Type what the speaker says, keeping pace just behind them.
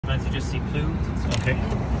sometimes you just see plumes and stuff. Okay.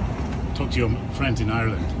 Talk to your friends in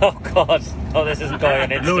Ireland. Oh God! Oh, this isn't going on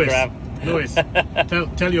Instagram. Lewis,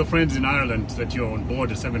 tell your friends in Ireland that you're on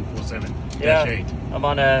board a 747-8. Yeah, I'm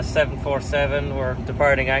on a 747. We're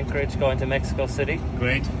departing Anchorage, going to Mexico City.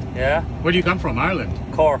 Great. Yeah. Where do you come from? Ireland?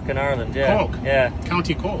 Cork in Ireland, yeah. Cork? Yeah.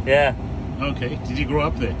 County Cork? Yeah. Okay. Did you grow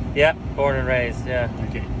up there? Yeah, born and raised, yeah.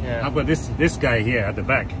 Okay. Yeah. I've got this guy here at the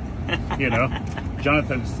back. You know,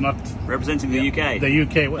 Jonathan's not representing the UK. The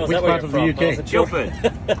UK. Which part of the UK? Guildford.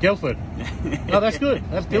 Guildford. Oh, that's good.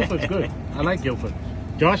 Guildford's good. I like Guildford.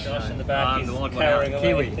 Josh in the back, he's the one carrying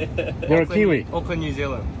away. Kiwi. You're a Kiwi. Auckland, New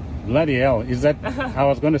Zealand. Bloody hell! Is that? I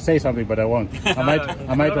was going to say something, but I won't.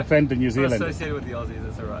 I might offend the New Zealand. Associated with the Aussies,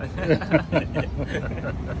 that's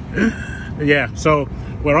alright. Yeah. So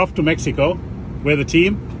we're off to Mexico. We're the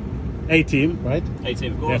team, A team, right? A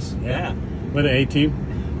team, of course. Yes, yeah. We're the A team.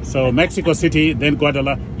 So Mexico City, then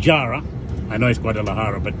Guadalajara. I know it's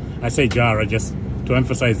Guadalajara, but I say Jara just to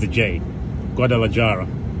emphasize the J. Guadalajara.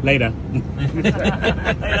 Later.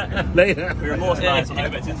 Later. We're immortalised on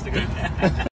Hombres Instagram.